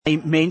I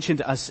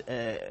mentioned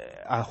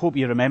I hope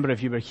you remember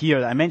if you were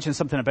here, I mentioned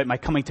something about my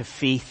coming to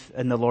faith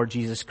in the Lord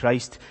Jesus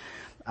Christ.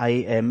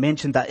 I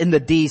mentioned that in the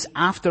days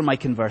after my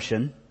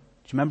conversion, do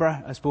you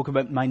remember I spoke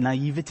about my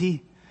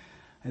naivety?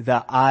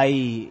 That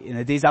in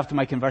the days after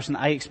my conversion,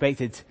 I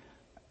expected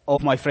all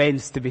my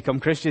friends to become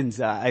Christians.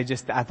 I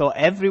thought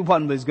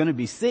everyone was going to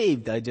be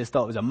saved. I just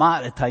thought it was a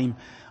matter of time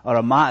or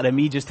a matter of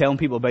me just telling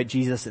people about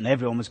Jesus and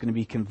everyone was going to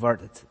be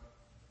converted.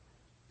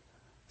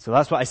 So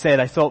that's what I said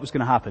I thought was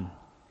going to happen.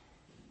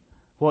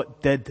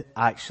 What did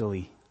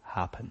actually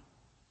happen?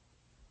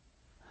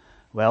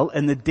 Well,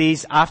 in the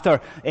days after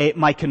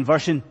my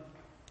conversion,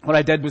 what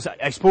I did was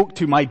I spoke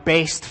to my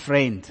best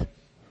friend.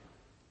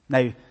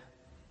 Now,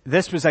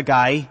 this was a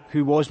guy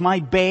who was my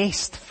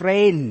best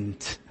friend.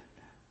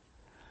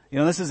 You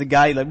know, this is a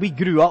guy, like, we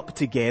grew up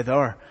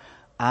together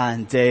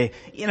and,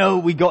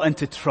 we got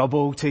into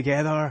trouble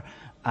together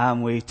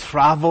and we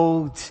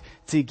traveled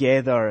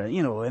together,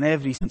 in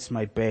every sense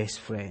my best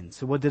friend.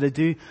 So what did I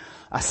do?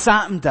 I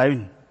sat him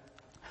down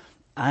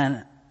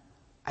and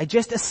I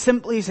just, as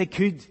simply as I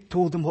could,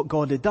 told him what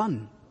God had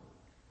done.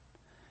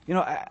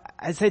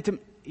 I said to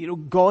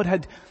him, God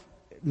had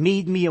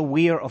made me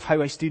aware of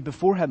how I stood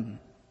before him.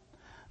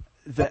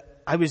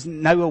 That I was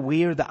now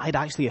aware that I'd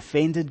actually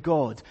offended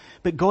God.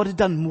 But God had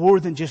done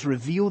more than just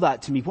reveal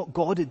that to me. What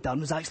God had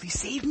done was actually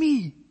save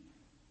me.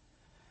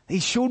 He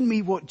showed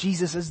me what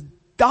Jesus has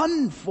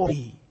done for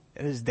me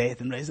in his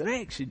death and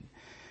resurrection.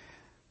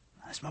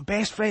 That's my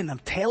best friend. I'm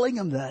telling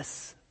him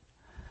this.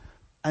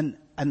 And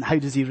how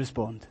does he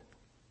respond?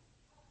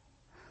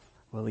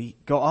 Well, he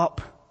got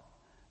up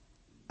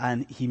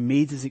and he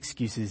made his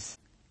excuses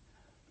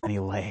and he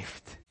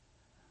left.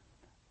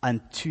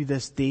 And to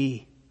this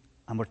day,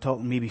 and we're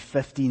talking maybe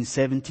 15,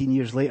 17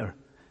 years later,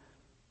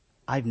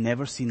 I've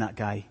never seen that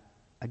guy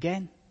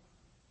again.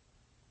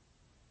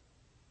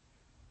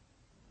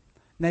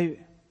 Now,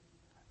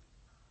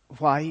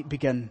 why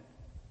begin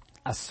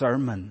a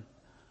sermon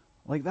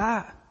like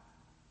that?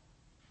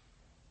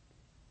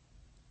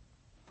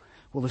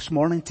 Well, this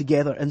morning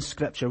together in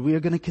Scripture, we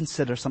are going to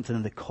consider something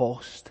of the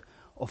cost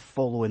of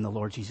following the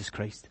Lord Jesus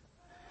Christ.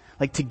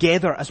 Like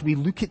together, as we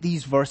look at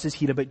these verses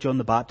here about John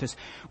the Baptist,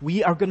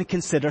 we are going to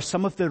consider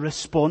some of the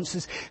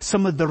responses,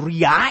 some of the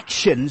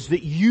reactions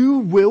that you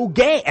will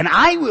get, and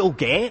I will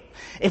get,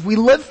 if we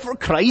live for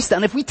Christ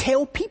and if we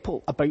tell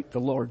people about the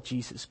Lord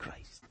Jesus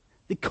Christ.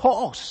 The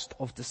cost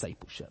of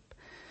discipleship.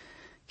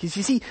 Because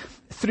you see,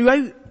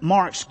 throughout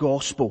Mark's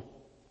Gospel,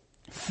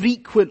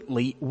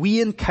 frequently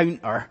we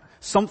encounter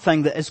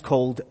something that is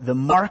called the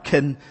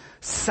Markan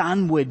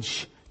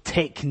sandwich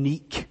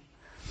technique.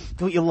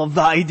 Don't you love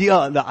that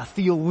idea that a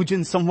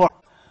theologian somewhere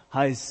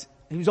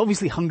he was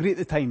obviously hungry at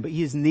the time, but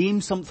he has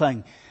named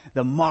something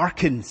the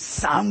Markan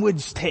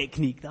sandwich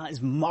technique. That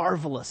is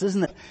marvelous,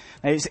 isn't it?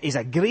 Now, it's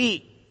a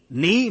great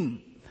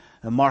name,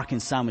 the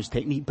Markan sandwich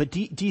technique, but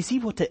do you see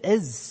what it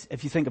is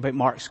if you think about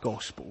Mark's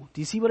Gospel?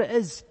 Do you see what it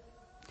is?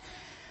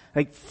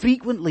 Like,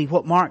 frequently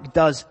what Mark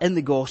does in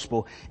the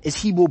Gospel is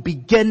he will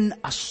begin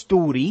a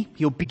story,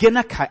 he'll begin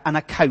an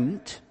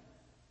account,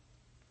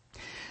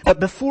 but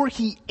before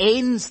he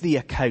ends the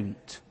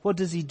account, what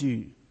does he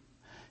do?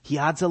 He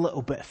adds a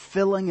little bit of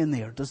filling in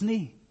there, doesn't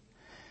he?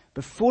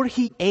 Before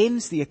he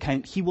ends the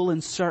account, he will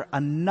insert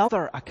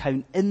another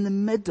account in the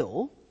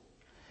middle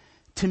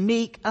to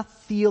make a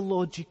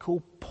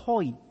theological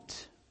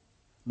point.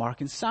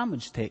 Markan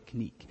sandwich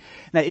technique.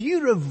 Now, if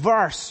you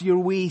reverse your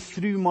way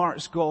through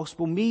Mark's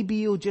Gospel, maybe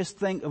you'll just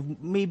think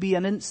of maybe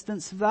an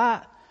instance of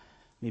that.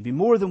 Maybe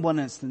more than one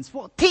instance.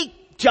 Well, take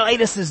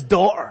Jairus'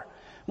 daughter.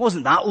 It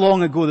wasn't that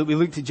long ago that we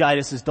looked at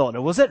Jairus'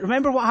 daughter, was it?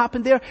 Remember what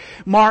happened there?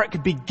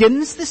 Mark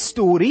begins the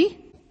story,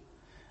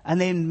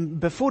 and then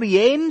before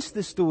he ends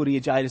the story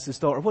of Jairus'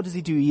 daughter, what does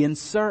he do? He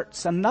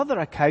inserts another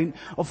account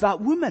of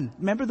that woman.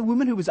 Remember the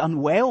woman who was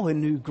unwell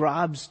and who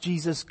grabs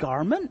Jesus'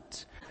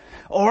 garment?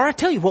 Or I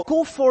tell you what,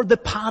 go for the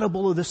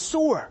parable of the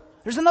sower.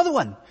 There's another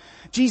one.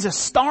 Jesus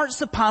starts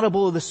the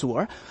parable of the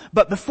sower,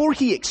 but before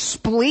he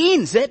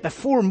explains it,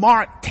 before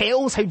Mark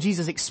tells how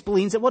Jesus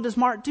explains it, what does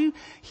Mark do?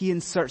 He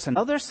inserts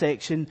another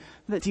section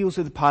that deals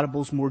with the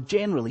parables more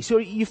generally. So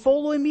are you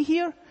following me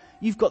here?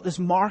 You've got this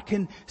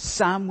Markan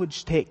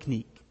sandwich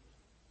technique.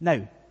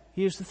 Now,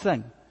 here's the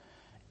thing.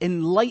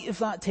 In light of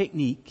that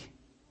technique,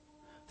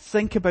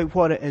 think about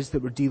what it is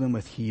that we're dealing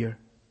with here.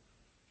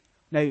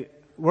 Now,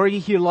 were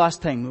you here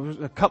last time?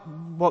 It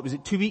was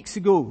 2 weeks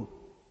ago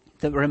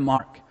that we're in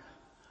Mark. Do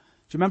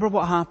you remember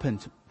what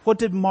happened? What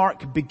did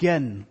Mark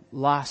begin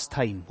last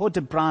time? What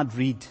did Brad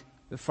read?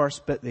 The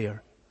first bit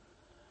there.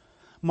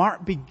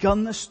 Mark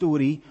begun the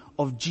story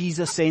of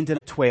Jesus sending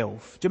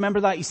 12. Do you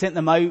remember that? He sent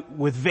them out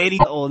with very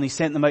little and he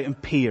sent them out in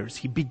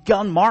pairs.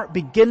 Mark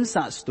begins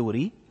that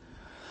story.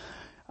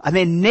 And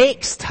then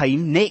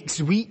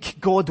next week,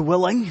 God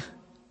willing,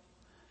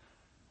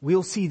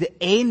 we'll see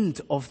the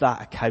end of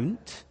that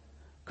account.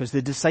 Because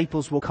the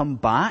disciples will come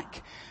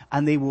back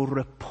and they will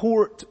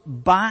report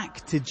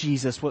back to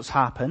Jesus what's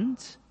happened.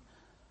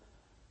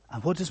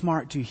 And what does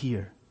Mark do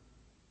here?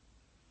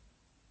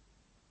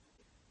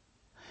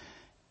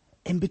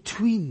 In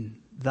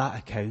between that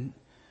account,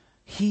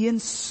 he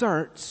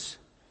inserts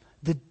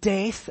the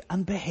death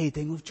and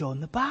beheading of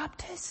John the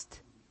Baptist.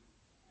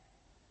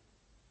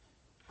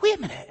 Wait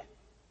a minute.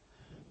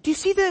 Do you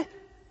see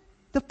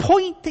the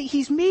point that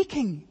he's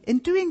making in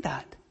doing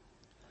that?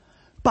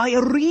 By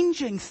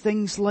arranging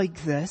things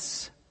like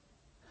this,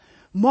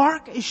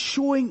 Mark is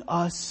showing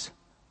us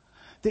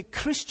that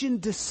Christian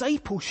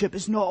discipleship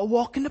is not a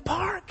walk in the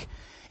park.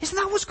 Isn't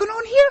that what's going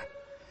on here?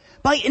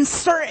 By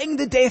inserting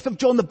the death of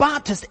John the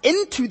Baptist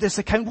into this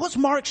account, what's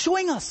Mark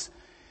showing us?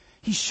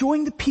 He's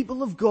showing the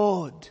people of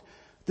God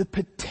the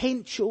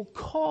potential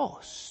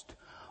cost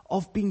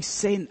of being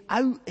sent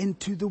out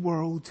into the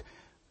world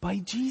by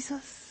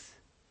Jesus.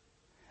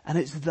 And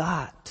it's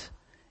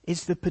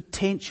the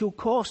potential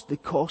cost, the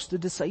cost of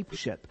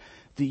discipleship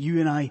that you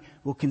and I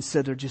will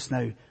consider just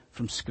now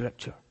from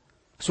Scripture.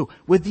 So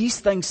with these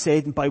things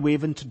said, and by way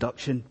of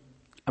introduction,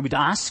 I would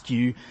ask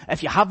you,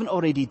 if you haven't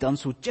already done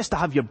so, just to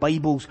have your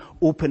Bibles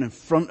open in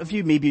front of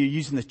you. Maybe you're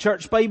using the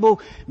church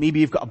Bible, maybe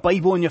you've got a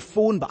Bible on your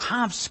phone, but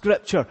have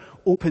Scripture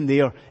open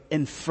there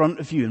in front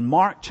of you. In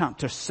Mark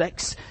chapter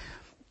 6,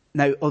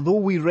 now although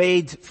we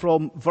read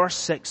from verse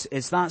 6,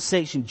 it's that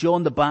section,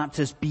 John the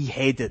Baptist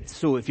beheaded.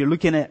 So if you're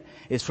looking at,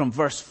 it's from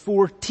verse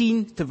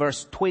 14 to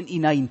verse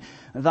 29.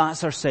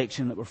 That's our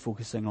section that we're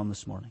focusing on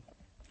this morning.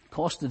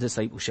 Cost of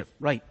discipleship.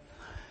 Right.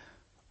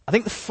 I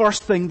think the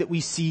first thing that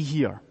we see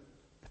here,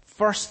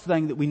 first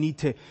thing that we need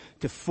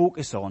to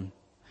focus on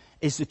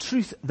is the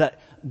truth that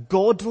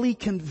godly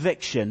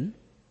conviction,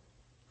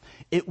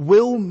 it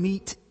will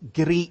meet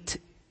great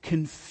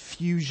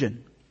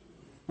confusion.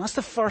 That's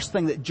the first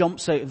thing that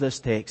jumps out of this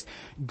text.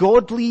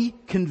 Godly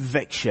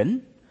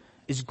conviction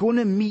is going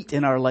to meet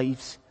in our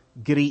lives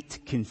great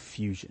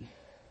confusion.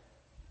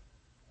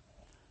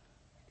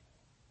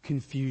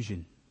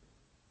 Confusion.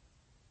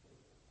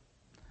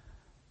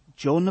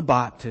 John the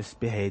Baptist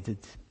beheaded.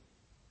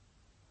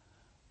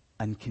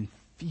 And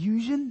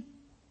confusion?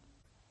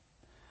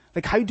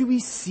 Like, how do we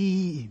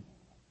see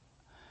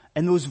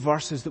in those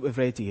verses that we've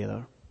read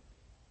together,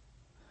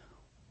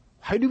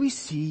 how do we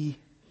see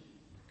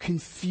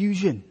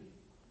confusion?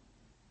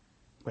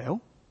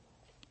 Well,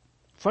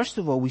 first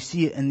of all, we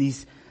see it in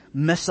these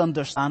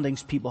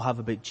misunderstandings people have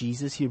about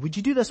Jesus here. Would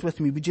you do this with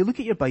me? Would you look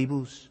at your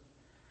Bibles?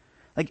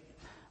 Like,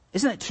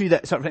 isn't it true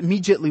that sort of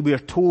immediately we are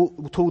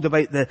told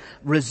about the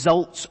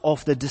results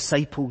of the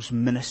disciples'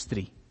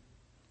 ministry?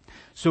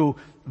 So,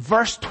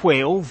 verse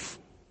 12,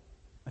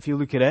 if you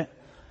look at it,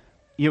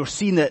 you're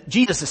seeing that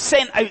Jesus has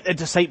sent out the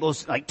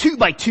disciples, like 2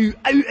 by 2,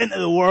 out into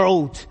the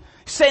world.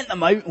 Sent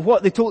them out, and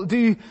what they told to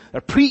do,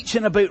 they're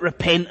preaching about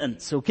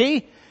repentance,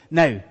 okay?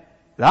 Now,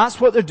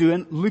 that's what they're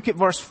doing. Look at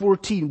verse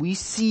 14. We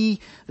see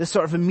the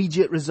sort of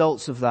immediate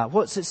results of that.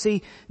 What's it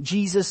say?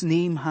 Jesus'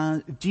 name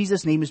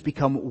has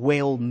become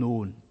well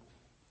known.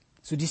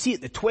 So do you see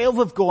it? The 12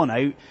 have gone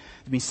out,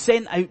 they've been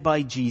sent out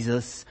by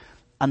Jesus,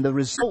 and the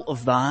result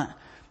of that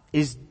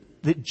is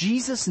that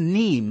Jesus'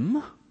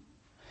 name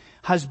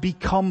has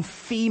become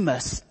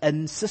famous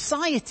in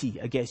society,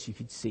 I guess you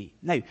could say.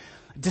 Now,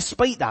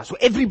 despite that, so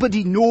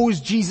everybody knows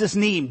Jesus'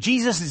 name.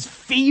 Jesus is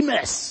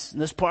famous in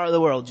this part of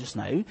the world just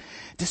now.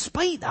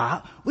 Despite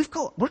that,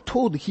 we're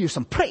told to hear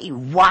some pretty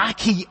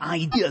wacky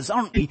ideas,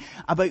 aren't we,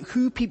 about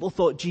who people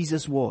thought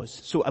Jesus was.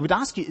 So I would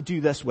ask you to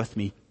do this with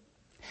me.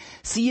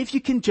 See if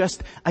you can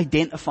just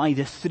identify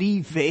the 3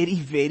 very,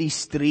 very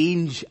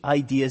strange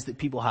ideas that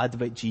people had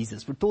about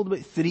Jesus. We're told about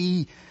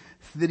three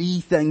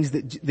things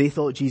that they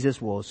thought Jesus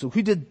was. So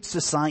who did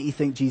society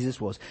think Jesus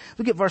was?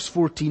 Look at verse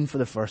 14 for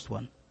the first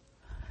one.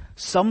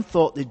 Some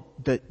thought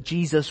that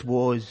Jesus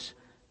was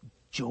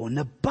John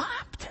the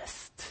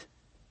Baptist.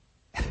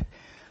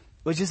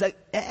 Which is it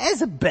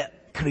is a bit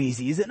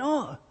crazy, is it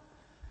not?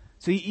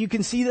 So you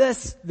can see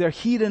this. They're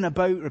hearing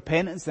about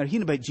repentance. They're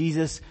hearing about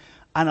Jesus.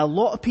 And a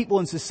lot of people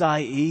in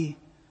society,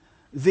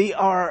 they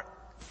are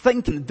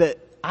thinking that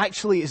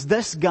actually it's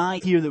this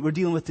guy here that we're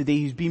dealing with today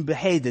who's been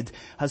beheaded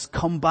has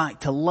come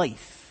back to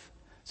life.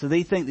 So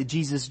they think that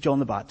Jesus is John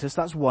the Baptist.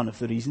 That's one of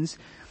the reasons.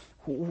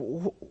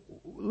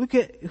 Look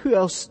at who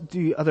else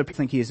do other people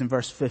think he is in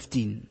verse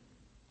 15.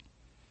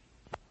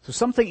 So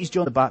some think he's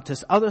John the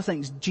Baptist. Other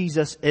think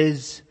Jesus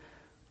is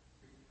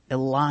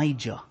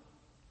Elijah.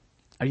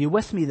 Are you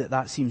with me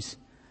that seems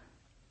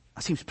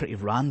pretty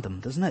random,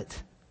 doesn't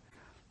it?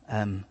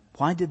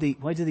 Why did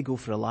they go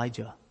for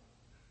Elijah?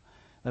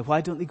 Like,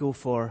 why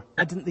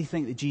didn't they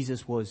think that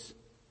Jesus was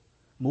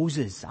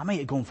Moses? I might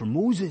have gone for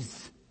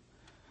Moses.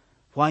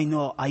 Why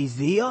not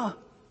Isaiah?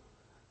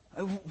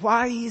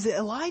 Why is it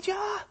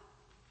Elijah?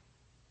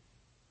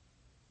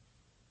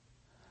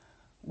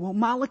 Well,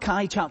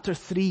 Malachi chapter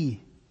 3,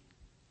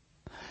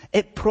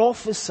 it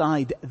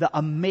prophesied that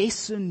a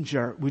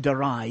messenger would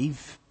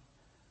arrive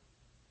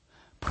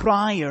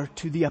prior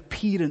to the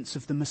appearance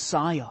of the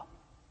Messiah.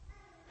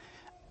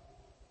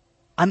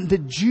 And the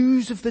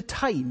Jews of the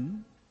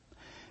time,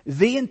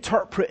 they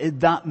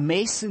interpreted that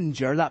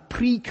messenger, that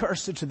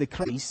precursor to the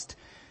Christ,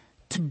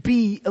 to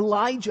be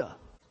Elijah.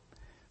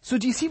 So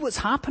do you see what's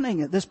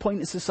happening at this point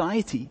in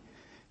society?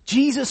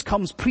 Jesus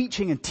comes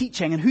preaching and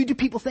teaching, and who do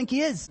people think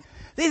he is?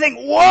 They think,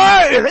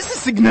 wow, this is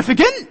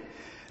significant.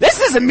 This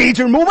is a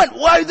major moment.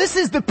 Wow, this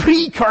is the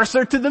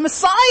precursor to the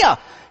Messiah.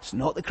 It's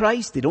not the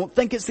Christ. They don't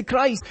think it's the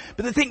Christ.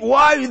 But they think,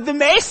 wow, the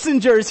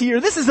messenger's here.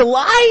 This is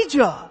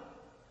Elijah.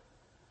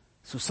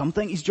 So some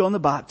think he's John the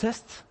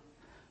Baptist.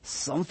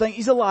 Some think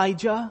he's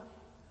Elijah.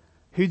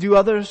 Who do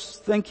others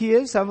think he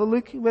is? Have a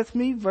look with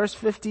me. Verse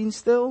 15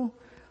 still.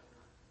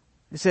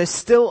 It says,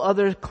 still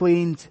others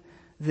claimed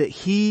that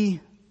he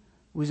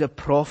was a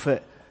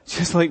prophet.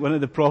 Just like one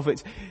of the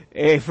prophets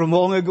from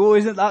long ago.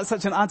 Isn't that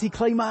such an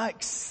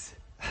anticlimax?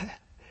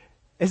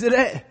 Isn't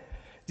it?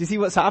 Do you see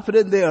what's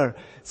happening there?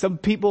 Some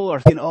people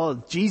are thinking,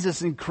 oh, Jesus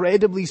is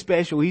incredibly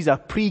special. He's a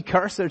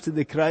precursor to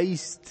the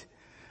Christ.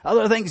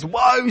 Other things,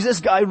 wow, is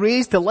this guy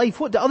raised to life?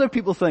 What do other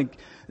people think?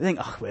 They think,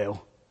 oh,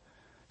 well,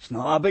 it's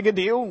not that big a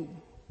deal.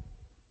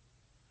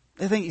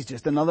 They think he's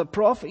just another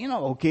prophet. You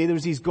know, okay, there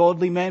was these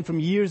godly men from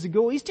years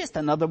ago. He's just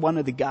another one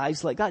of the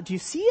guys like that. Do you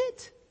see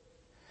it?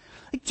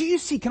 Like,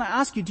 can I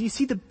ask you, do you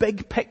see the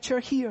big picture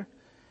here?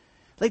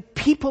 Like,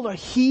 people are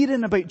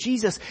hearing about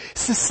Jesus.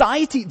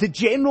 Society, the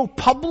general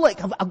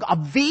public have a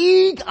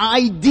vague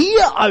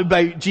idea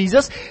about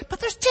Jesus, but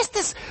there's just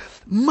this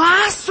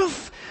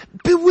massive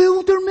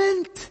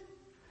bewilderment.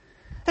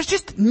 There's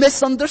just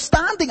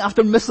misunderstanding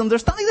after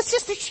misunderstanding. There's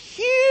just this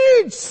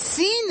huge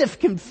scene of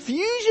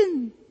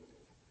confusion.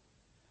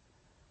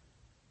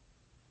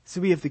 So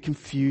we have the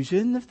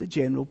confusion of the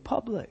general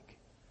public.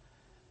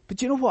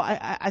 But you know what?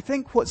 I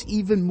think what's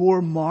even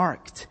more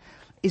marked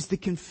is the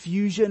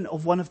confusion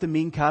of one of the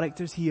main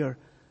characters here,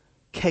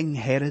 King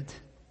Herod.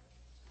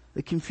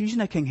 The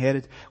confusion of King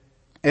Herod.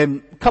 A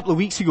couple of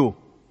weeks ago,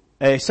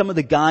 some of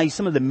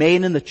the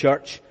men in the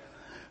church,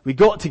 we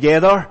got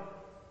together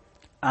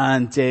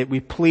and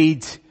we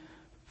played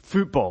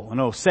football.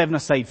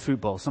 7-a-side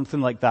football,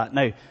 something like that.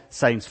 Now,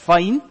 sounds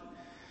fine.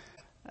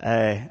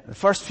 The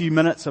first few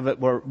minutes of it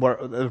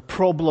were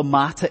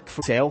problematic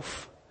for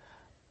myself,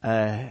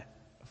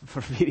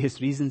 for various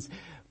reasons.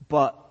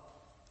 But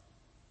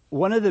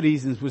one of the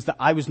reasons was that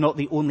I was not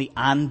the only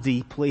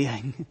Andy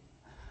playing.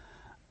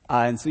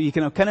 And so you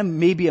can kind of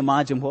maybe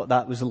imagine what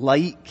that was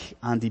like.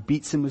 Andy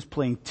Beatson was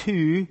playing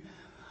too.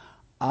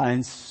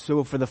 And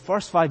so for the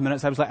first 5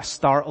 minutes, I was like a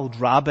startled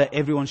rabbit.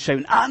 Everyone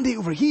shouting, Andy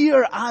over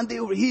here, Andy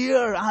over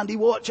here, Andy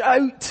watch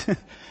out.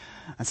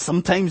 And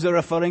sometimes they're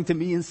referring to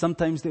me and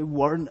sometimes they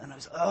weren't. And I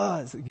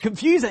was, it's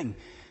confusing.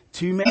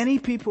 Too many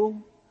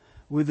people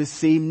with the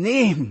same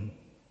name.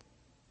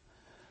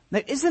 Now,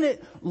 isn't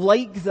it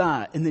like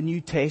that in the New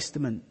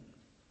Testament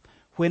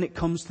when it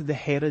comes to the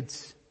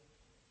Herods?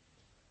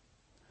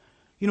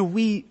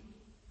 We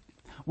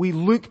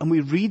look and we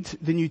read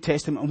the New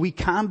Testament and we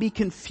can be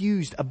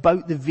confused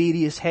about the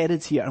various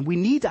Herods here, and we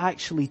need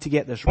actually to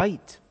get this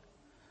right.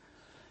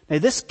 Now,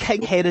 this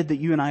King Herod that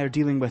you and I are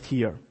dealing with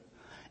here,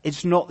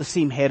 it's not the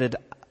same Herod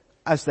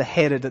as the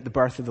Herod at the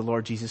birth of the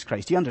Lord Jesus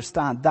Christ. Do you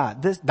understand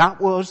that?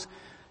 That was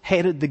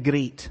Herod the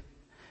Great.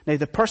 Now,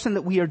 the person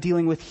that we are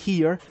dealing with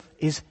here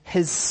is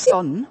his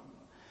son.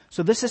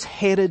 So this is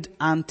Herod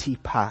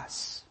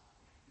Antipas.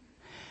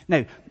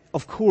 Now,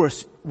 of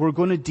course, we're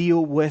going to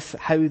deal with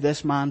how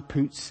this man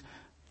puts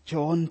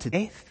John to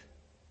death.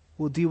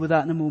 We'll deal with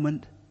that in a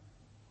moment.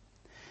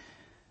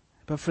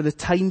 But for the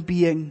time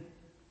being,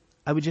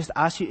 I would just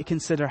ask you to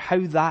consider how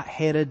that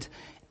Herod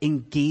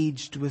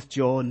engaged with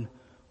John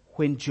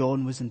when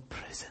John was in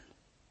prison.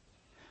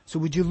 So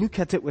would you look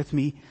at it with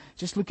me?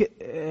 Just look at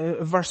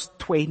verse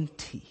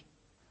 20.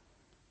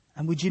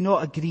 And would you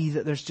not agree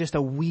that there's just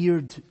a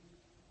weird,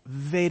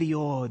 very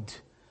odd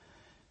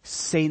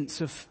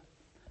sense of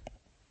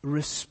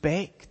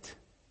respect?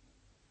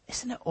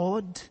 Isn't it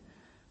odd?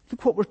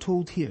 Look what we're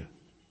told here.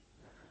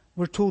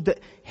 We're told that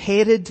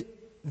Herod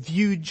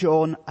viewed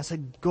John as a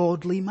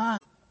godly man.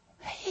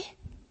 Hey,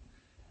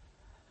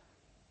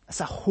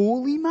 as a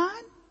holy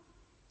man?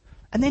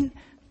 And then,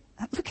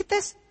 look at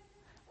this.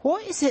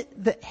 What is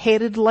it that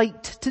Herod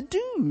liked to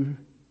do?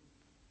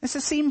 It's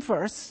the same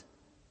verse.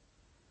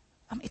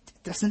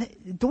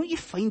 Don't you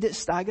find it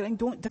staggering?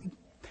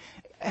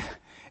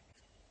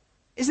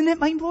 Isn't it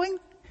mind-blowing?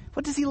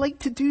 What does he like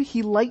to do?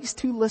 He likes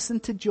to listen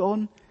to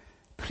John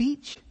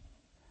preach.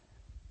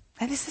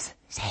 And it's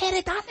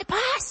Herod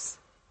Antipas.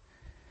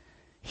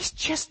 He's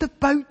just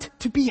about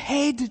to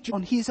behead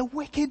John. He is a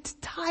wicked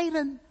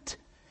tyrant.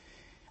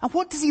 And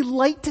what does he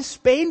like to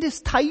spend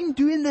his time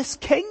doing, this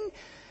king?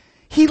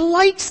 He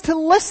likes to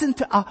listen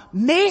to a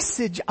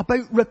message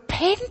about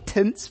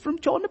repentance from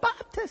John the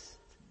Baptist.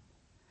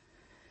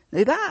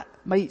 Now that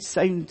might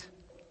sound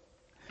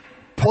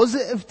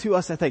positive to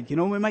us, I think. We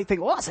might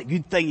think, that's a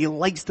good thing. He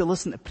likes to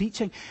listen to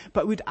preaching.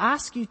 But I would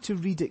ask you to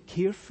read it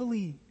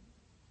carefully.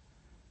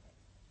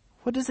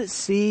 What does it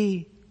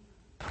say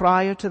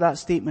prior to that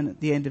statement at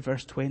the end of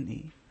verse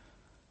 20?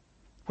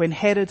 When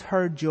Herod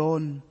heard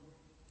John,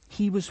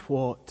 he was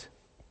what?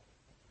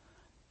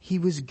 He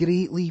was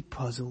greatly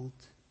puzzled.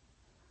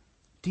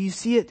 Do you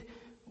see it?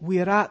 We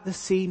are at the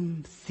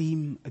same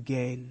theme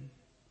again.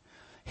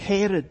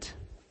 Herod,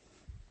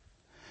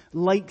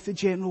 like the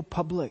general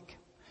public,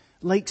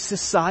 like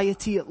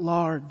society at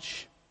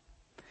large,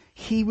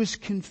 he was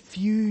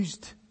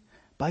confused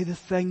by the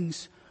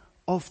things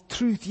of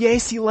truth.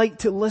 Yes, he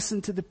liked to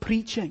listen to the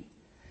preaching.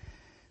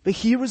 But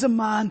here was a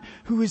man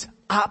who was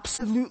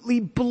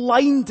absolutely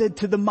blinded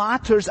to the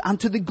matters and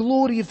to the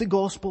glory of the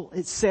gospel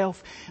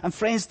itself. And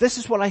friends, this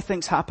is what I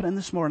think's happening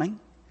this morning.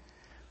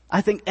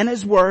 I think in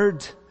his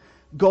word,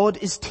 God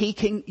is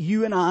taking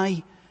you and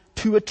I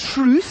to a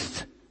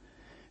truth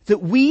that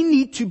we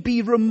need to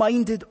be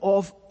reminded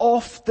of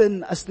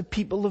often as the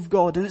people of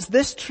God. And it's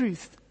this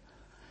truth,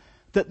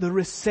 that the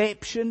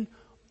reception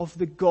of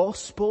the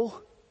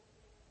gospel,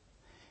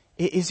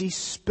 it is a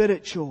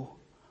spiritual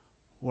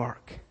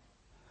work.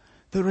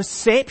 The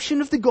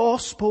reception of the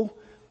gospel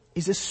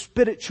is a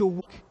spiritual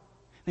work.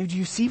 Now, do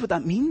you see what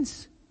that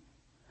means?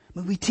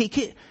 When we take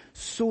it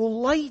so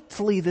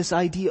lightly, this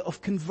idea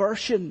of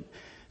conversion,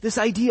 this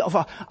idea of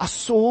a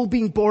soul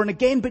being born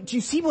again, but do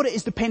you see what it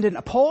is dependent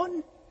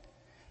upon?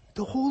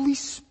 The Holy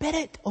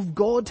Spirit of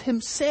God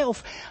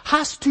himself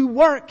has to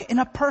work in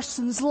a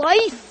person's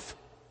life.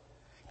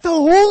 The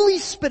Holy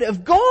Spirit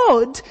of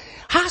God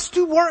has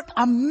to work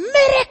a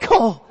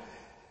miracle.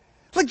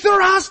 Like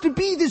there has to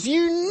be this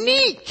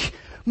unique,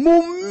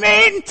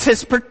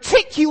 momentous,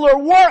 particular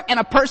work in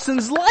a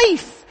person's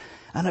life.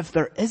 And if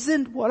there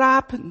isn't, what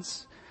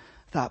happens?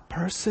 That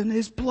person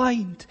is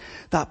blind.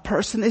 That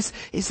person is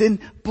in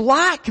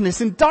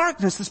blackness, in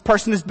darkness. This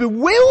person is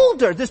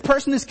bewildered. This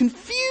person is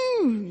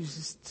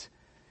confused.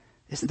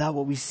 Isn't that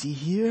what we see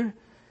here?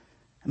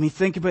 I mean,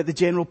 think about the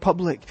general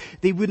public.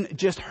 They wouldn't have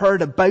just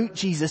heard about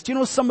Jesus. Do you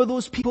know some of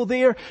those people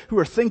there who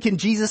are thinking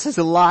Jesus is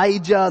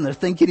Elijah and they're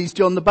thinking he's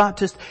John the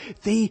Baptist?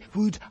 They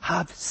would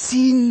have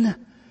seen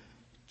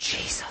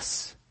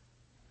Jesus.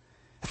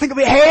 Think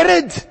about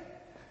Herod.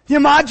 You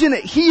imagine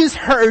it? He has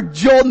heard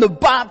John the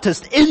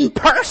Baptist in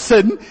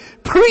person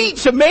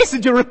preach a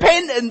message of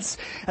repentance,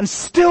 and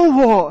still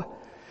what?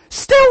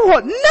 Still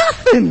what?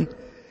 Nothing.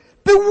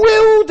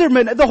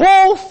 Bewilderment at the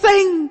whole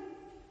thing.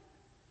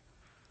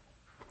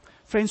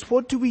 Friends,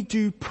 what do we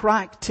do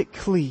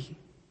practically?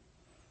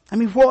 I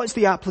mean, what is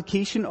the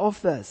application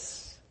of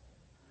this?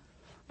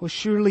 Well,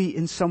 surely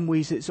in some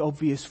ways it's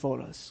obvious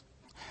for us.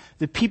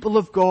 The people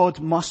of God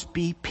must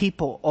be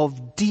people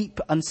of deep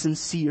and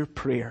sincere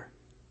prayer.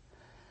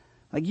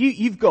 Like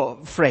you've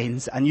got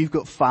friends and you've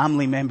got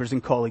family members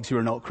and colleagues who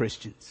are not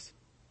Christians.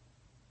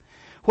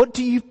 What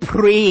do you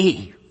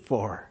pray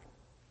for?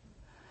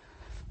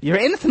 If you're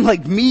anything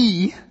like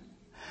me,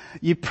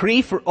 you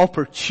pray for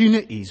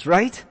opportunities,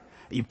 right?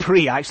 You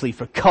pray actually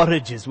for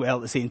courage as well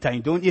at the same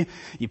time, don't you?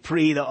 You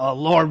pray that, oh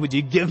Lord, would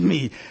you give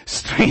me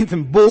strength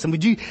and boldness, and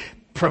would you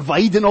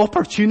provide an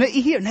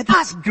opportunity here? Now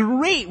that's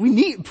great. We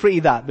need to pray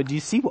that. But do you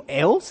see what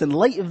else in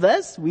light of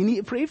this we need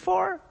to pray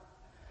for?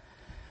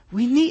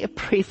 We need to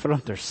pray for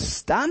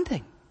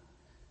understanding.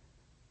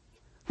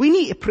 We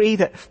need to pray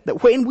that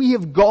when we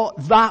have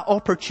got that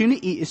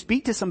opportunity to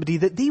speak to somebody,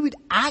 that they would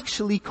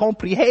actually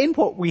comprehend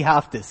what we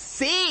have to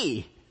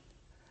say.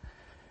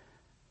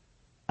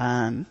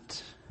 And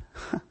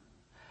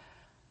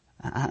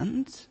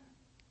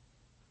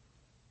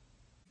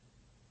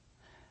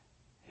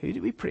who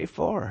do we pray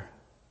for?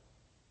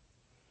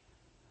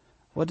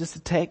 What does the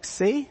text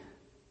say?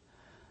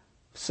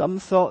 Some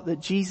thought that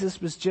Jesus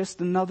was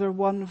just another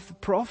one of the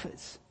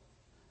prophets.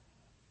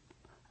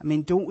 I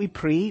mean, don't we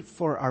pray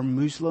for our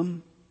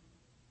Muslim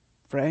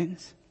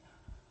friends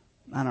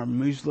and our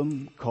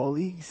Muslim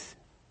colleagues?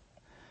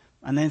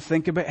 And then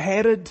think about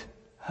Herod.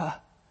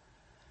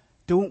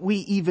 Don't we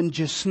even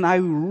just now,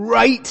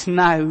 right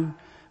now,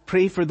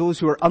 pray for those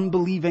who are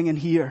unbelieving in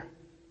here?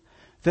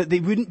 That they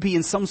wouldn't be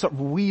in some sort of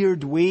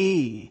weird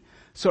way,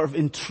 sort of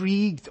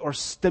intrigued or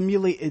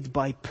stimulated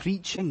by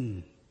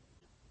preaching.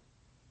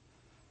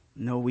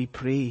 No, we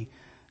pray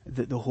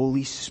that the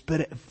Holy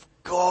Spirit of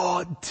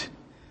God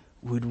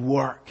would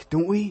work,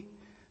 don't we?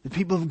 The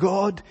people of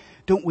God,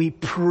 don't we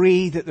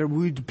pray that there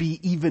would be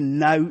even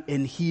now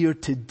in here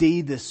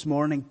today, this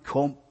morning,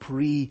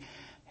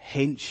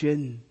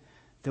 comprehension?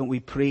 Don't we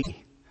pray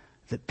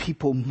that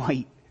people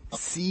might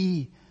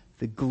see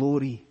the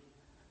glory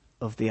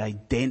of the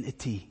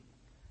identity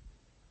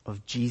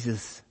of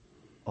Jesus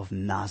of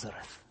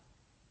Nazareth?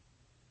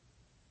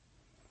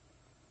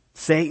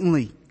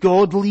 Secondly,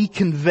 godly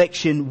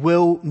conviction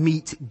will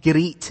meet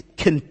great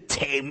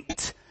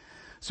contempt.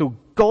 So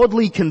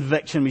godly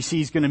conviction, we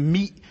see, is going to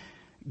meet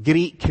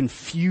great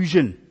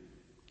confusion.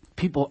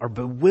 People are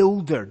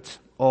bewildered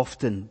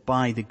often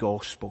by the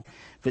gospel.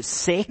 But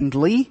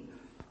secondly,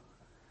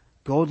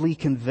 godly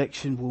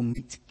conviction will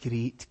meet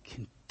great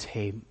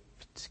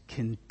contempt.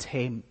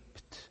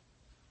 Contempt.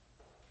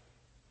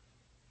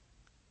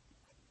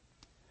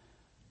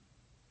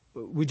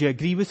 Would you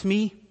agree with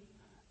me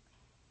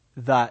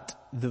that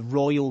the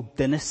royal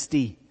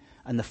dynasty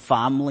and the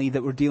family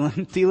that we're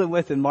dealing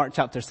with in Mark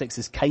chapter 6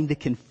 is kind of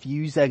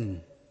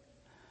confusing?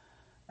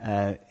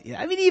 I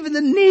mean, even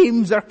the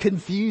names are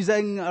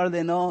confusing, are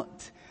they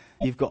not?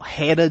 You've got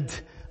Herod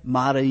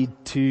married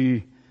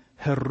to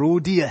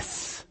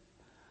Herodias.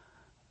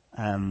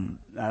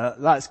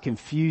 That's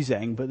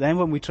confusing, but then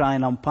when we try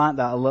and unpack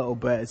that a little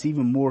bit, it's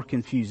even more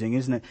confusing,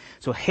 isn't it?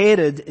 So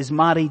Herod is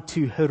married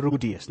to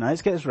Herodias. Now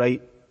let's get this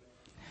right.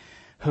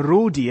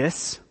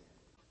 Herodias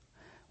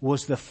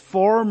was the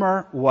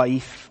former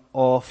wife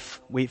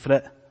of, wait for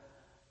it,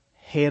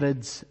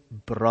 Herod's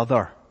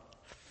brother.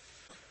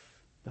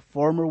 The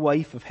former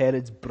wife of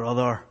Herod's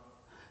brother,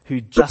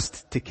 who,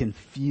 just to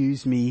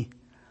confuse me,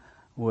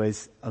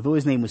 was, although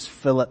his name was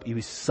Philip, he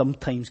was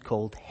sometimes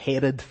called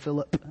Herod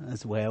Philip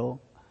as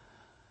well.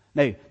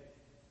 Now,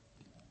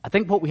 I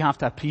think what we have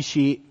to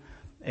appreciate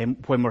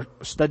when we're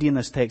studying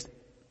this text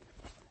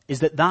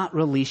is that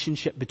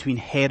relationship between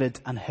Herod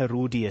and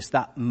Herodias,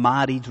 that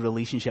married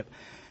relationship,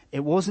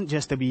 it wasn't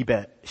just a wee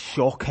bit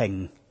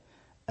shocking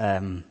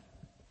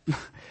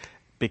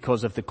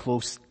because of the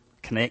close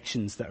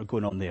connections that are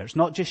going on there. It's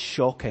not just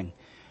shocking.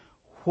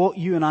 What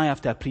you and I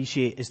have to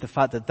appreciate is the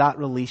fact that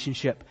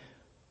relationship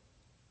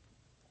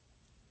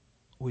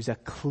was a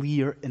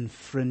clear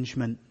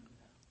infringement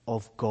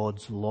of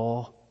God's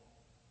law.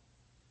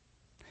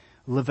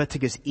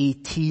 Leviticus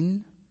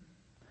 18,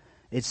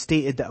 it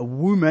stated that a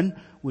woman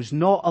was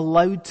not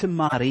allowed to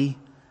marry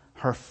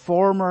her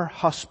former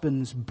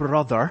husband's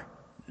brother,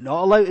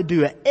 not allowed to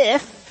do it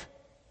if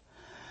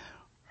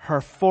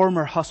her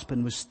former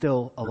husband was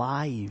still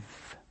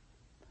alive.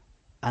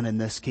 And in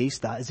this case,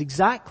 that is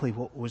exactly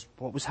what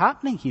was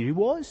happening here. He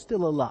was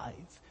still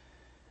alive.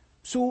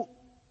 So,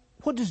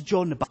 what does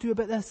John the Baptist do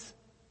about this?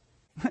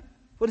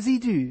 What does he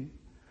do?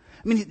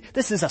 I mean,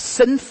 this is a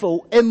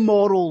sinful,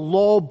 immoral,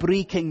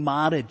 law-breaking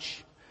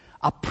marriage.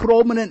 A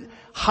prominent,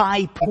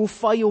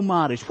 high-profile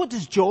marriage. What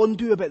does John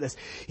do about this?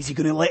 Is he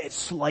going to let it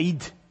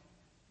slide?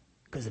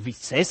 Because if he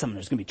says something,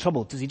 there's going to be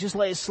trouble. Does he just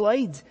let it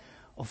slide?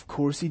 Of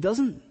course he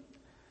doesn't.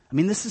 I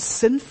mean, this is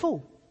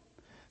sinful.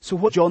 So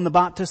what John the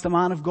Baptist, the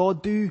man of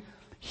God, do?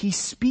 He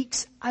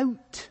speaks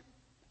out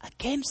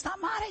against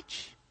that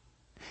marriage.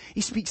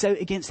 He speaks out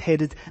against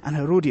Herod and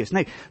Herodias.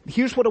 Now,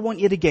 here's what I want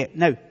you to get.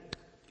 Now,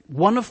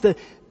 one of the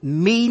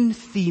main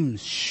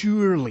themes,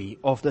 surely,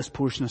 of this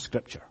portion of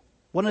Scripture,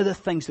 one of the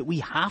things that we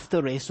have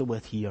to wrestle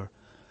with here,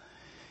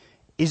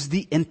 is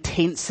the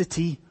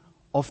intensity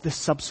of the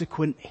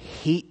subsequent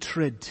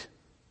hatred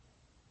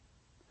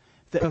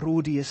that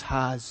Herodias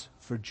has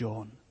for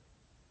John.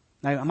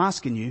 Now, I'm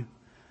asking you,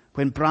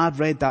 when Brad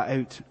read that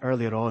out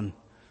earlier on,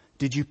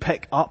 did you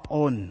pick up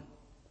on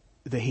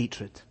the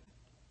hatred?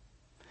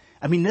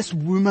 I mean, this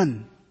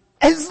woman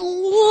is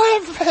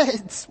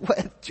livid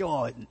with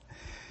John.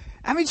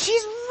 I mean,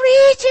 she's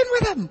raging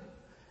with him.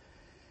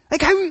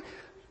 Like,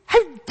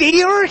 how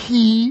dare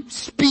he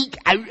speak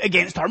out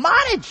against her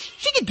marriage?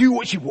 She can do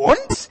what she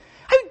wants.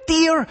 How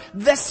dare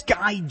this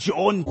guy,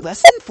 John,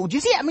 this sinful? Do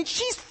you see it? I mean,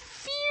 she's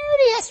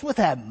furious with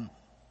him.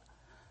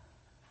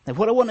 Now,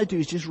 what I want to do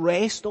is just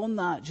rest on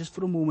that just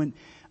for a moment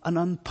and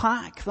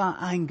unpack that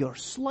anger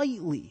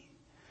slightly.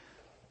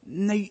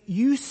 Now,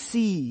 you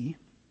see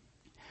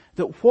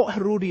that what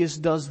Herodias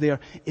does there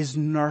is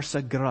nurse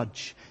a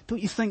grudge.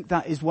 Don't you think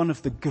that is one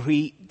of the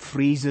great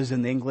phrases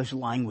in the English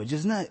language,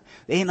 isn't it?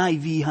 The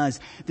NIV has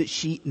that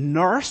she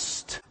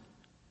nursed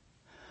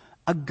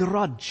a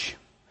grudge.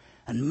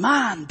 And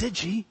man, did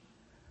she.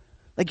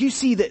 Like, you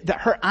see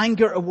that her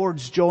anger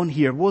towards John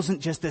here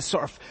wasn't just this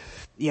sort of,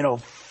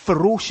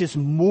 ferocious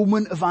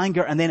moment of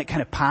anger and then it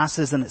kind of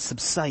passes and it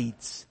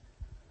subsides.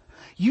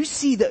 You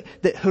see that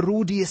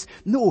Herodias,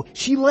 no,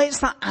 she lets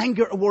that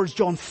anger towards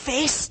John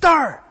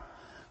fester.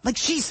 Like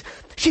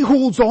she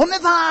holds on to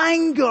that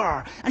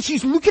anger and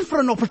she's looking for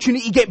an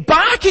opportunity to get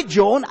back at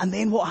John, and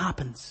then what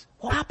happens?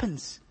 What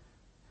happens?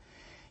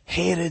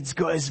 Herod's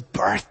got his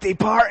birthday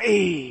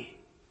party.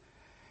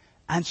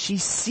 And she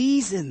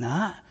sees in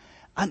that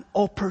an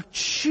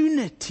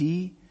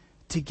opportunity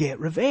to get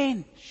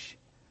revenge.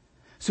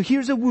 So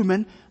here's a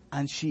woman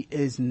and she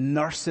is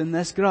nursing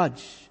this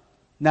grudge.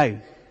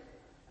 Now,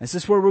 this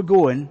is where we're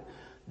going.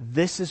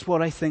 This is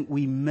what I think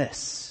we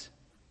miss.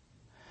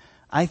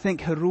 I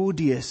think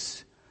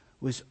Herodias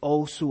was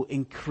also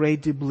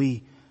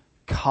incredibly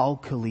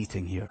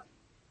calculating here.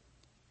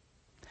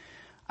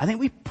 I think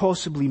we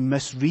possibly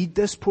misread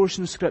this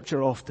portion of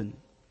Scripture often.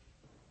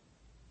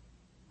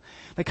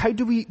 Like, how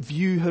do we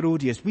view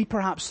Herodias? We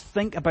perhaps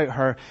think about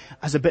her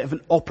as a bit of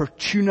an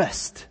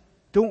opportunist,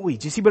 don't we?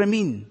 Do you see what I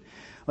mean?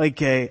 Like,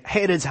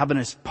 Herod's having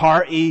his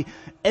party,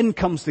 in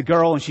comes the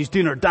girl and she's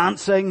doing her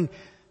dancing.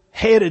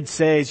 Herod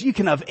says, you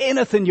can have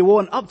anything you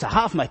want, up to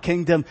half my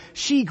kingdom.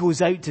 She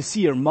goes out to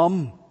see her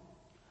mum.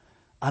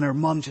 And her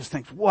mum just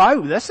thinks,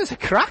 wow, this is a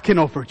cracking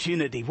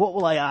opportunity. What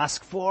will I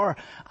ask for?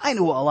 I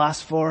know what I'll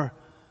ask for.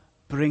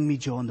 Bring me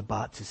John the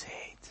Baptist's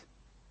head.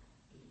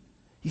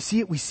 You see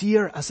it? We see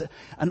her as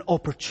an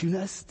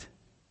opportunist.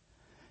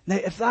 Now,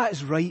 if that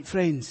is right,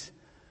 friends,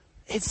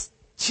 it's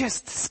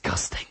just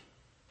disgusting.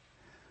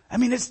 I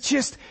mean,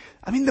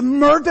 the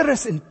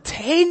murderous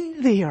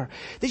intent there,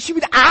 that she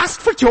would ask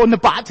for John the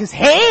Baptist's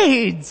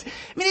head.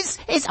 I mean,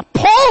 it's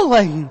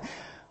appalling.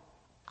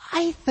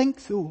 I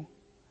think, though,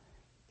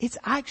 it's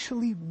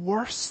actually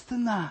worse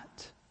than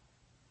that.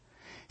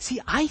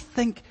 See, I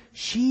think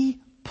she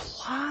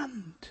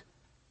planned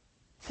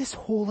this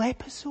whole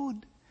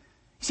episode.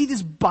 You see,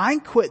 this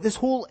banquet, this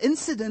whole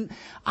incident,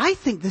 I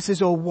think this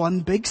is all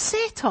one big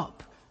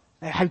setup.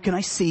 How can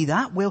I say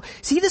that? Well,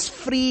 see this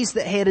phrase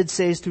that Herod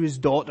says to his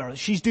daughter.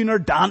 She's doing her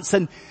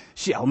dancing.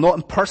 I'll not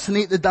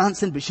impersonate the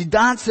dancing, but she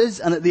dances,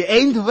 and at the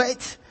end of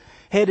it,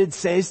 Herod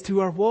says to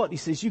her what? He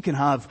says, you can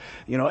have,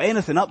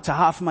 anything up to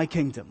half my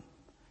kingdom.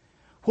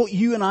 What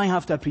you and I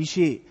have to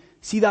appreciate,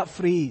 see that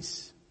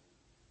phrase?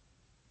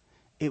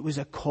 It was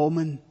a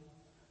common,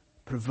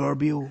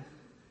 proverbial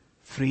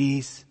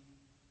phrase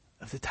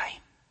of the time.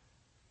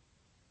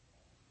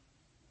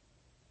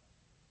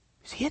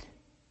 See it?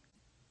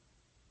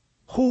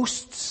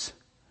 Hosts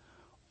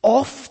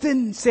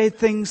often said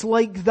things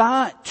like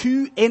that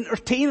to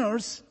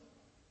entertainers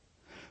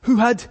who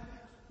had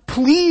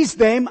pleased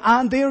them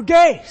and their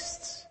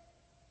guests.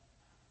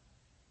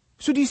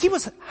 So do you see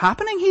what's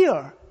happening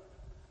here?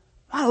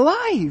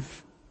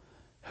 Alive.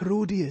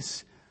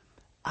 Herodias,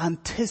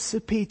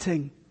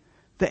 anticipating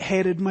that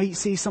Herod might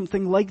say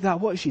something like that.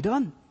 What has she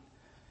done?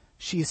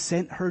 She has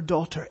sent her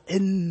daughter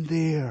in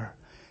there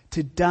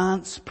to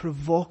dance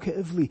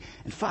provocatively.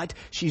 In fact,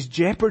 she's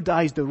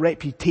jeopardized the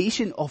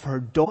reputation of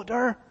her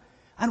daughter.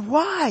 And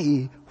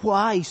why?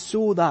 Why?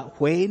 So that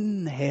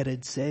when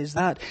Herod says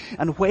that,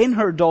 and when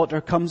her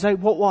daughter comes out,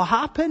 what will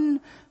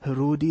happen?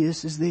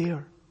 Herodias is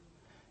there.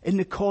 In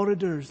the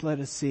corridors, let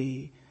us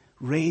say,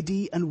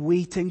 ready and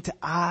waiting to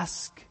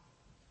ask.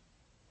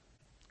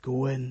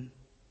 Go in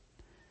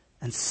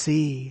and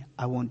say,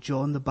 I want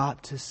John the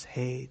Baptist's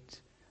head.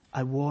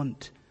 I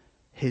want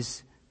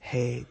his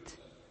head.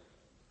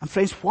 And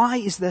friends, why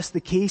is this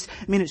the case?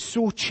 I mean, it's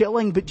so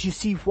chilling, but do you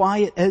see why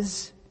it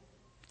is?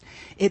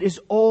 It is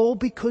all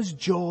because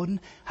John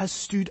has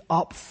stood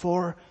up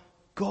for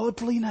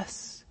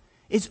godliness.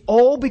 It's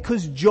all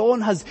because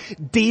John has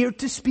dared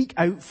to speak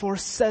out for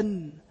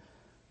sin.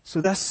 So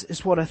this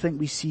is what I think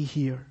we see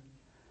here.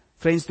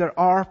 Friends, there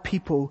are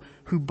people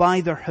who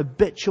by their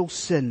habitual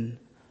sin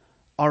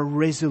are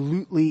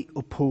resolutely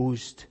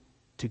opposed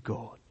to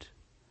God.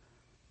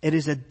 It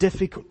is a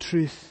difficult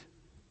truth,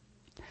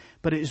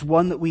 but it is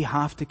one that we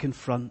have to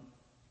confront.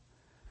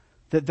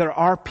 That there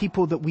are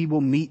people that we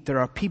will meet, there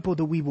are people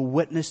that we will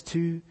witness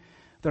to,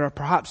 there are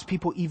perhaps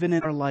people even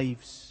in our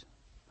lives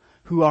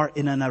who are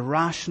in an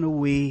irrational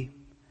way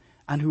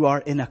and who are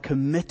in a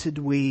committed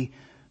way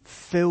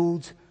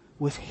filled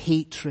with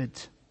hatred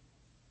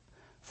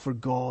for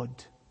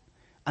God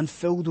and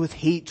filled with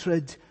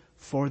hatred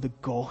for the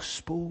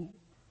gospel.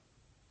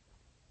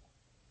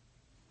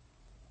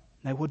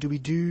 Now what do we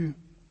do?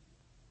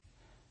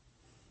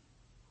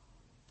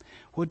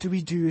 What do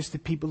we do as the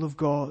people of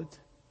God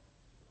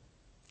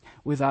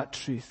with that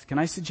truth? Can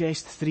I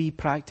suggest 3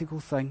 practical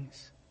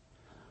things?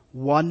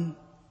 1,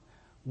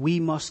 we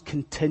must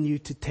continue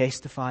to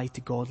testify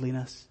to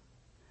godliness.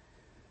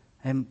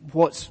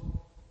 What's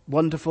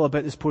wonderful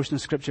about this portion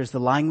of Scripture is the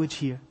language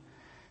here.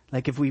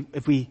 Like if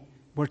we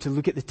were to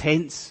look at the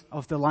tense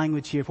of the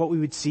language here, what we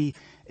would see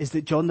is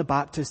that John the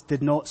Baptist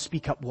did not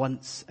speak up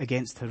once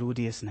against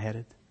Herodias and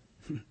Herod.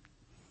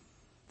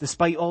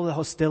 Despite all the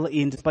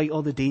hostility and despite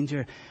all the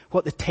danger,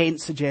 what the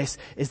tense suggests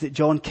is that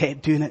John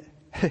kept doing it.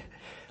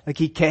 Like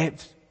he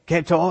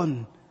kept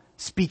on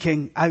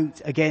speaking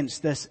out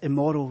against this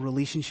immoral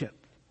relationship.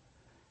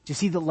 Do you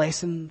see the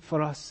lesson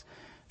for us?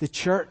 The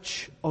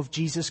church of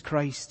Jesus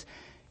Christ,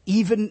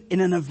 even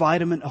in an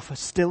environment of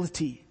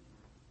hostility,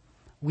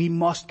 we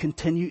must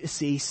continue to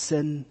say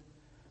sin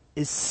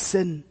is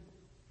sin,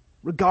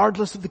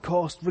 regardless of the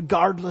cost,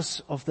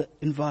 regardless of the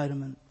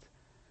environment.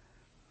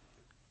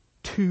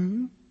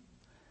 2,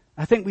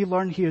 I think we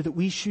learn here that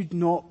we should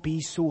not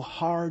be so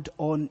hard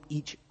on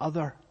each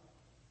other.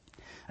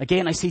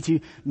 Again, I say to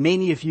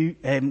many of you,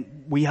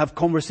 we have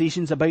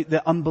conversations about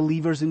the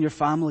unbelievers in your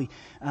family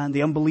and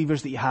the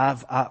unbelievers that you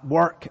have at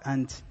work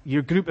and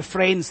your group of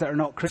friends that are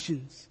not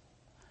Christians.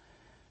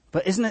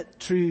 But isn't it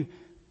true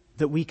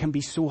that we can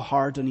be so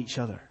hard on each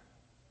other?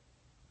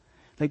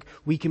 Like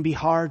we can be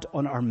hard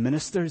on our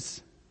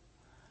ministers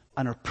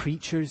and our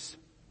preachers.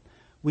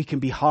 We can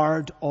be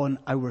hard on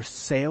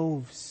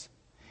ourselves.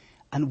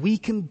 And we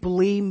can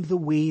blame the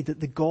way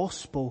that the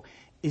gospel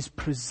is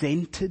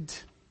presented.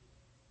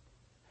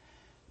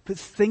 But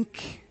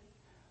think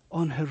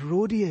on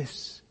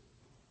Herodias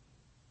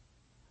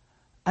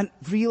and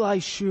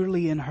realize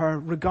surely in her,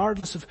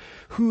 regardless of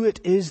who it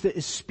is that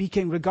is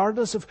speaking,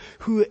 regardless of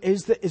who it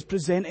is that is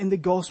presenting the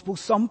gospel,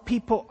 some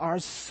people are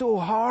so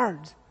hard.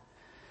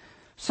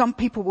 Some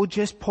people will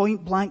just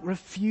point blank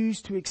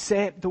refuse to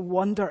accept the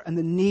wonder and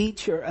the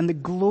nature and the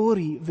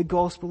glory of the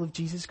gospel of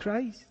Jesus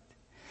Christ.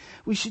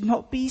 We should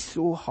not be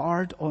so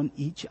hard on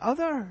each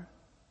other.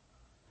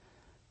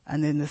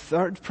 And then the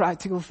third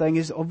practical thing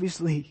is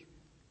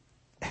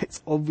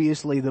it's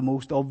obviously the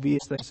most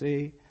obvious thing to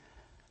say.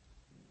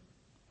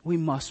 We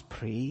must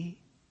pray.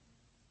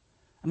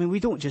 I mean, we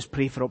don't just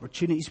pray for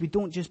opportunities. We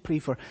don't just pray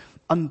for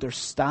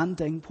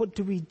understanding. What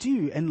do we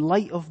do in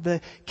light of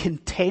the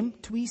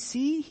contempt we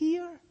see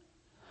here?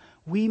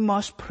 We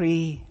must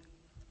pray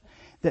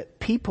that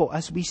people,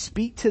 as we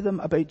speak to them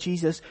about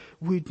Jesus,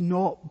 would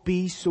not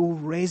be so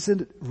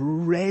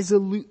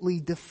resolutely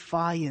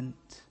defiant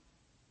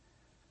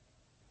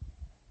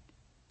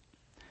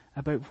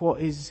about what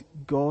is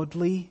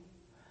godly,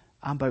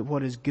 and about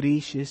what is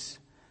gracious,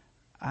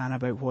 and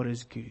about what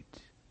is good.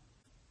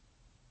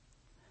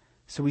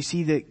 So we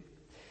see that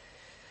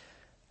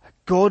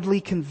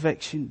godly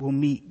conviction will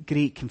meet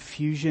great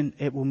confusion.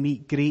 It will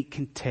meet great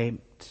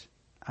contempt.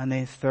 And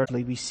then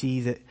thirdly, we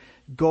see that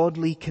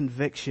godly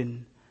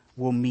conviction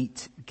will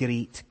meet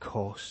great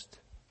cost.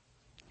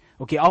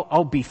 Okay,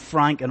 I'll be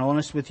frank and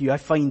honest with you. I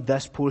find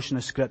this portion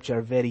of Scripture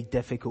a very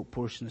difficult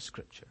portion of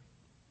Scripture.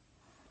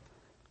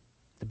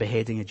 The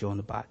beheading of John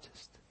the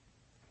Baptist.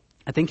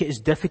 I think it is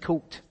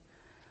difficult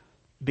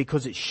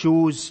because it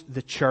shows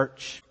the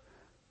church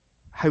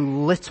how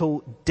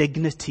little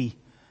dignity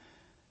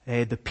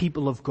the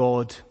people of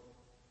God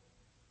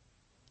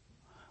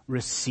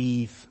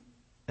receive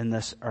in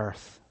this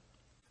earth.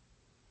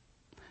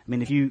 I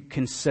mean, if you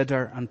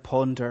consider and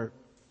ponder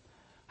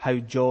how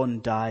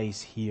John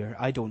dies here,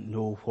 I don't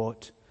know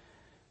what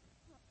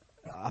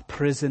a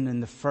prison in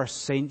the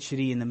first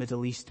century in the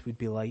Middle East would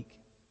be like,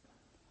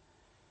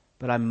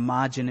 but I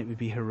imagine it would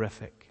be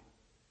horrific.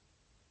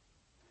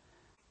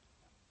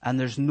 And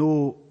there's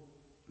no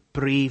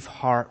brave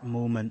heart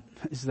moment,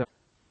 is there,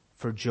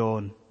 for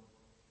John?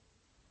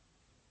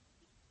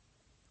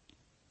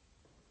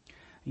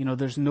 You know,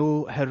 there's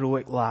no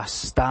heroic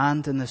last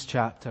stand in this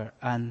chapter.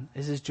 And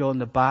this is John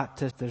the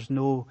Baptist. There's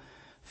no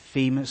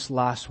famous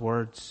last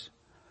words.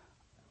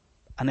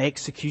 An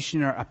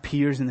executioner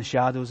appears in the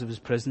shadows of his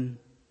prison.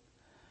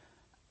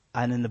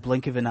 And in the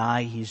blink of an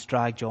eye, he's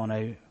dragged John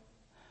out.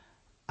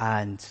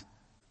 And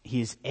he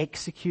is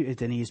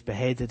executed and he is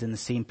beheaded in the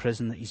same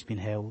prison that he's been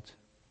held.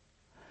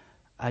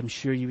 I'm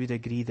sure you would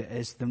agree that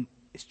it's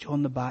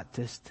John the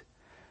Baptist,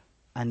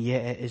 and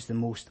yet it is the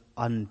most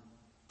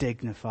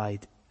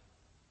undignified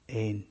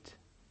end.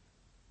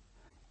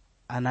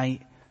 And I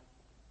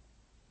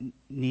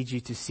need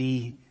you to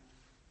see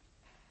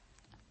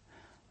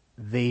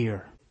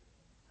there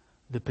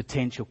the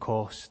potential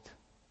cost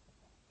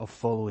of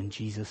following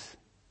Jesus.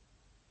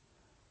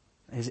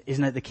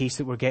 Isn't it the case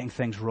that we're getting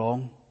things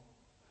wrong?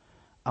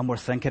 And we're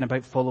thinking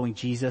about following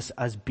Jesus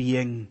as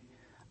being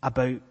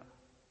about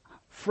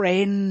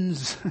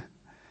friends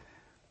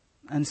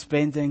and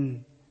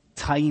spending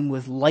time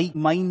with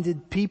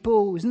like-minded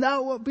people. Isn't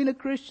that what being a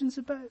Christian's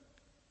about?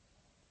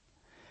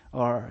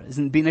 Or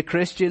isn't being a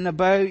Christian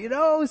about,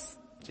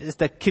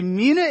 just a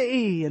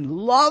community and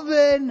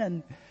loving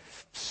and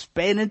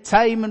spending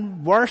time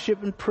in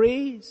worship and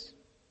praise?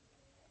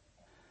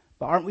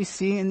 But aren't we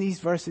seeing in these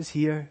verses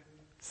here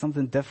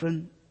something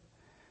different?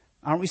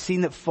 Aren't we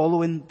seeing that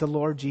following the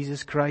Lord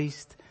Jesus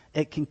Christ,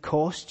 it can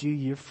cost you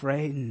your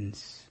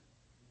friends?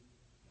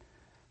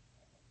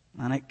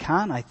 And it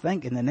can, I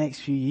think, in the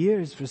next few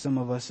years for some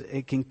of us,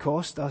 it can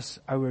cost us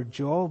our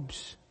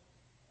jobs.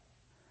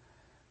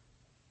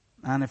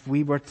 And if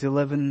we were to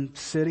live in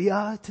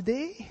Syria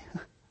today,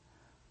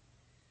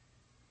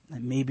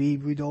 it maybe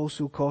would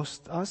also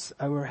cost us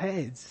our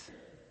heads.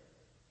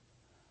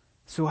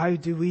 So how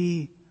do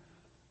we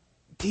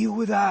deal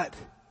with that?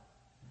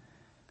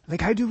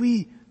 How do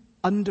we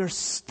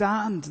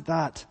understand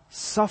that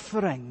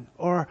suffering?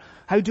 Or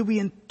how do we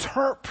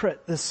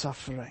interpret the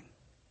suffering?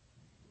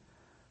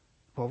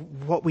 Well,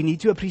 what we need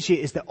to appreciate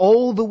is that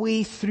all the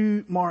way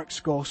through Mark's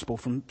Gospel,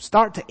 from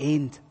start to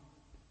end,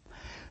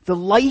 the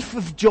life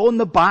of John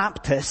the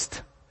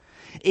Baptist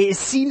is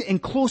seen in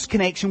close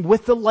connection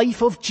with the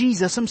life of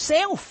Jesus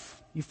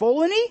himself. You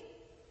following me?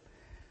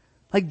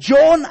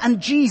 John and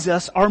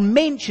Jesus are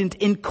mentioned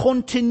in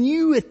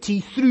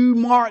continuity through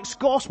Mark's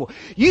Gospel.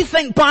 You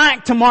think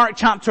back to Mark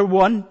chapter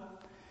 1.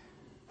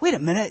 Wait a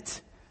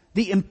minute.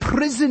 The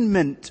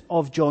imprisonment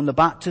of John the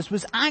Baptist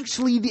was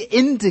actually the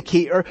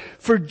indicator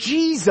for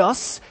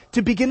Jesus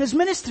to begin his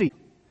ministry.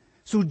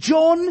 So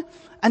John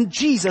and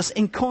Jesus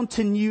in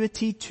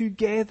continuity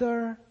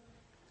together.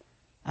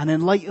 And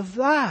in light of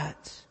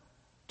that,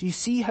 do you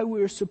see how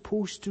we're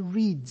supposed to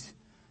read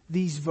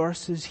these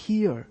verses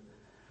here?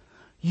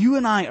 You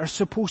and I are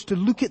supposed to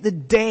look at the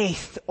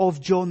death of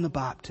John the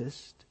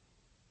Baptist.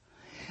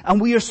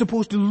 And we are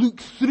supposed to look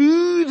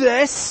through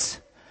this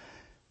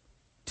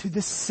to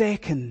the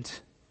second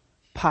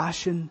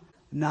passion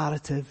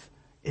narrative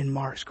in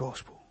Mark's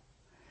Gospel.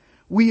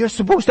 We are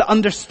supposed to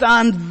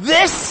understand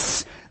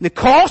this, the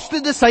cost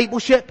of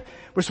discipleship.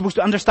 We're supposed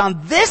to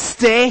understand this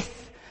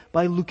death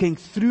by looking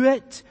through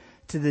it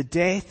to the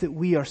death that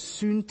we are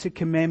soon to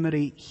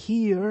commemorate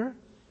here,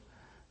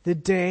 the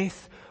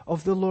death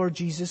of the Lord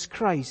Jesus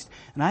Christ.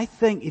 And I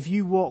think if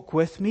you walk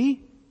with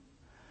me,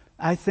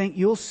 I think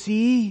you'll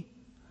see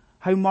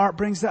how Mark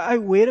brings that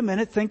out. Wait a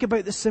minute, think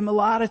about the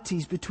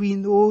similarities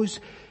between those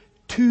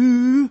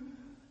two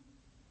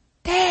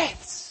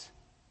deaths.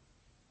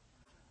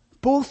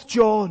 Both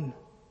John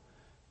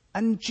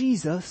and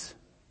Jesus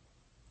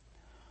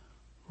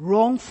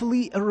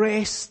wrongfully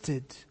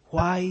arrested.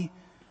 Why?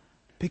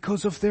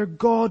 Because of their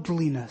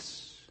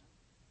godliness.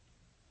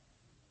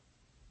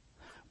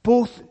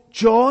 Both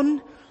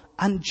John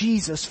and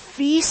Jesus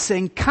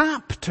facing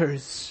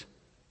captors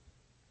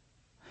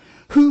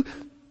who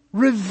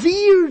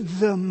revered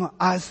them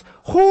as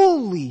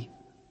holy,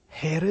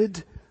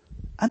 Herod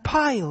and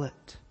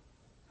Pilate.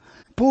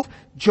 Both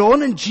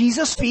John and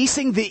Jesus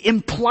facing the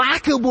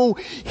implacable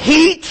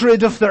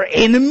hatred of their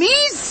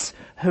enemies,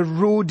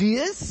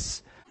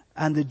 Herodias,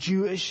 and the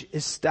Jewish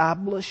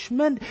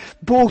establishment.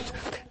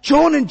 Both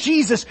John and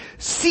Jesus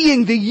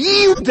seeing the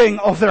yielding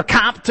of their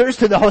captors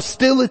to the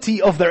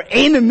hostility of their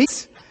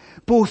enemies.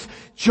 Both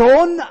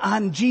John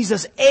and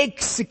Jesus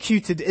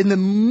executed in the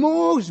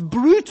most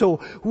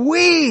brutal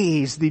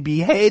ways the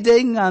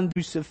beheading and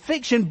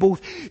crucifixion.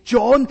 Both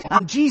John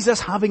and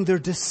Jesus having their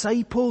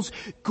disciples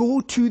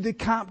go to the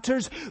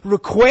captors,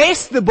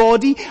 request the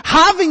body,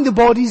 having the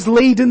bodies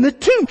laid in the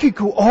tomb.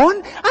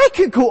 I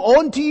could go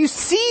on. Do you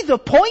see the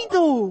point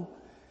though?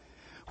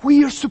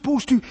 We are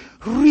supposed to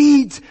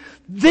read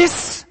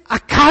this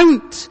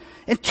account,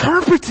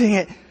 interpreting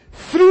it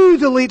through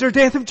the later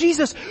death of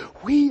Jesus.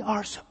 We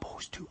are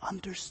supposed to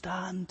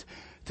understand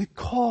the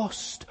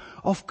cost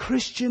of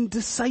Christian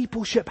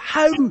discipleship.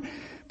 How?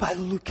 By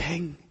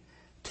looking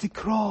to the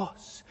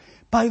cross.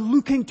 By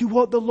looking to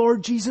what the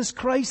Lord Jesus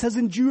Christ has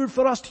endured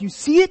for us. Do you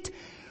see it?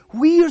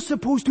 We are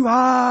supposed to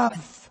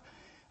have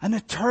an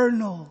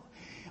eternal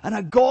and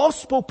a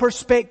gospel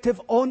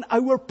perspective on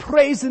our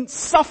present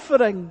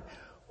suffering.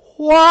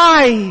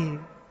 Why?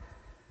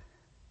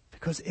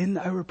 Because in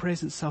our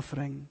present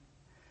suffering,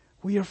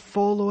 we are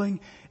following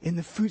in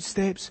the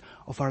footsteps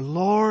of our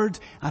Lord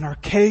and our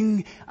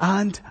King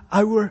and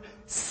our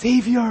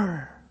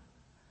Savior.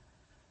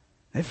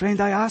 Now friend,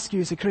 I ask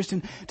you as a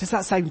Christian, does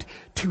that sound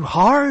too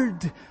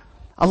hard?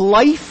 A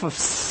life of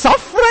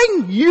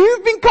suffering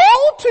you've been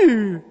called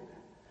to?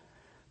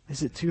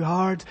 Is it too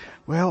hard?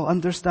 Well,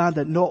 understand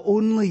that not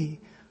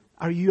only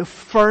are you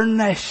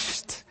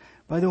furnished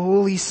by the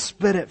Holy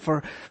Spirit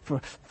for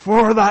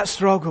that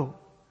struggle,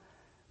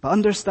 but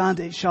understand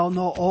it shall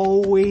not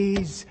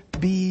always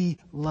be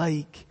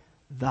like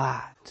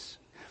that.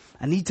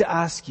 I need to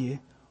ask you,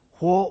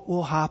 what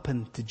will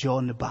happen to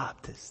John the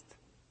Baptist?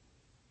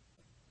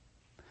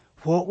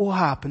 What will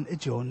happen to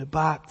John the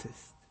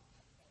Baptist?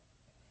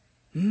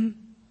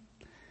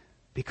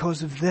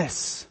 Because of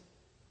this.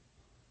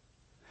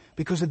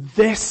 Because of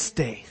this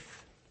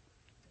death.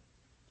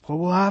 What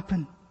will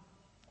happen?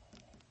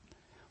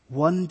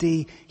 One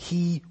day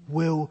he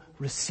will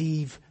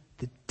receive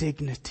the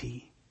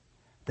dignity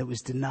that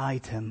was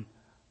denied him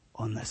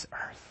on this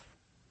earth.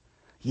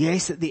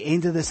 Yes, at the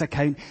end of this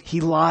account, he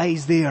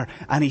lies there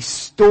and he's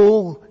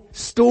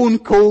stone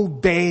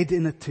cold dead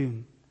in a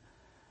tomb.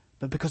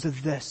 But because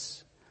of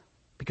this,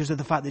 because of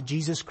the fact that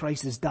Jesus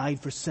Christ has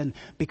died for sin,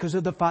 because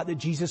of the fact that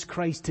Jesus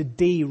Christ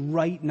today,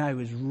 right now,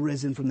 is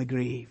risen from the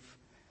grave,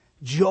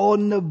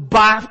 John the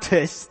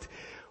Baptist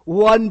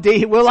one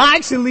day will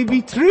actually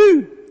be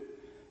true.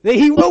 That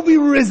he will be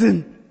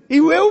risen. He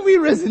will be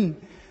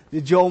risen.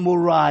 That John will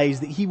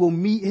rise, that he will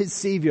meet his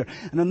Savior.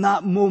 And in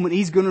that moment,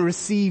 he's going to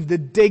receive the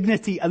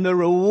dignity and the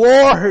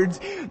rewards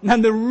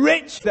and the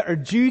rich that are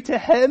due to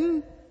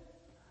him.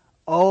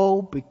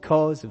 All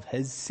because of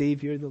his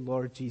Savior, the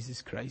Lord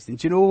Jesus Christ. And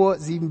do you know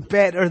what's even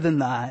better than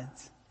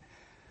that?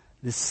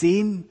 The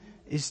same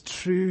is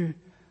true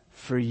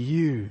for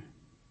you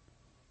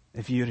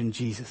if you're in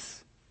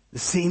Jesus. The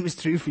same is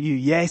true for you.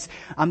 Yes,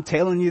 I'm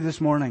telling you this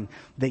morning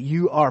that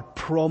you are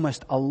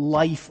promised a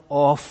life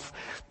of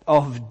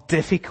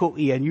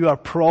difficulty, and you are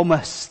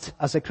promised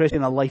as a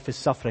Christian a life of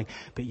suffering,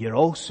 but you're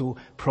also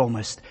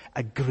promised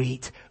a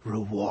great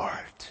reward.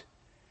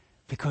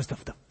 Because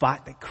of the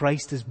fact that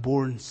Christ has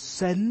borne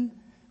sin,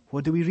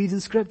 what do we read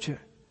in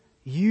Scripture?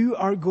 You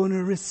are going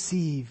to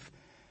receive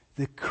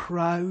the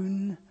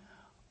crown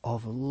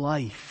of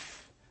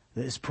life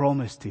that is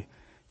promised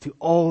to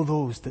all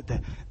those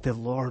that the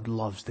Lord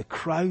loves, the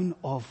crown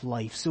of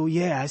life. So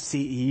yeah, I say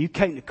to you, you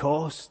count the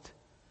cost.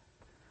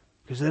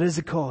 Because there is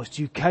a cost.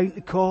 You count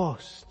the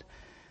cost.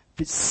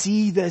 But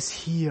see this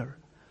here.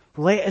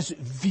 Let us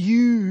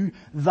view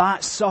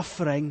that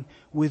suffering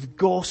with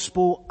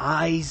gospel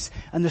eyes.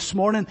 And this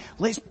morning,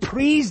 let's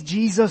praise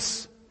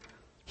Jesus.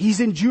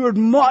 He's endured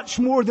much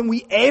more than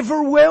we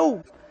ever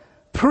will.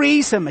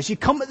 Praise Him. As you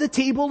come at the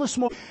table this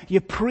morning, you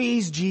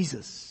praise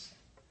Jesus.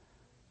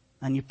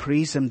 And you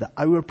praise Him that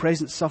our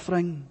present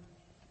suffering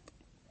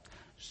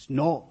is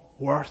not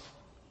worth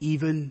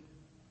even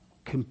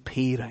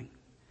comparing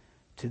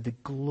to the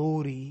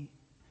glory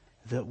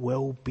that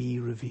will be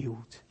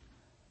revealed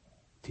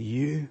to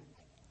you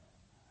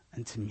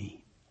and to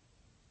me.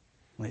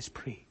 Let's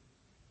pray.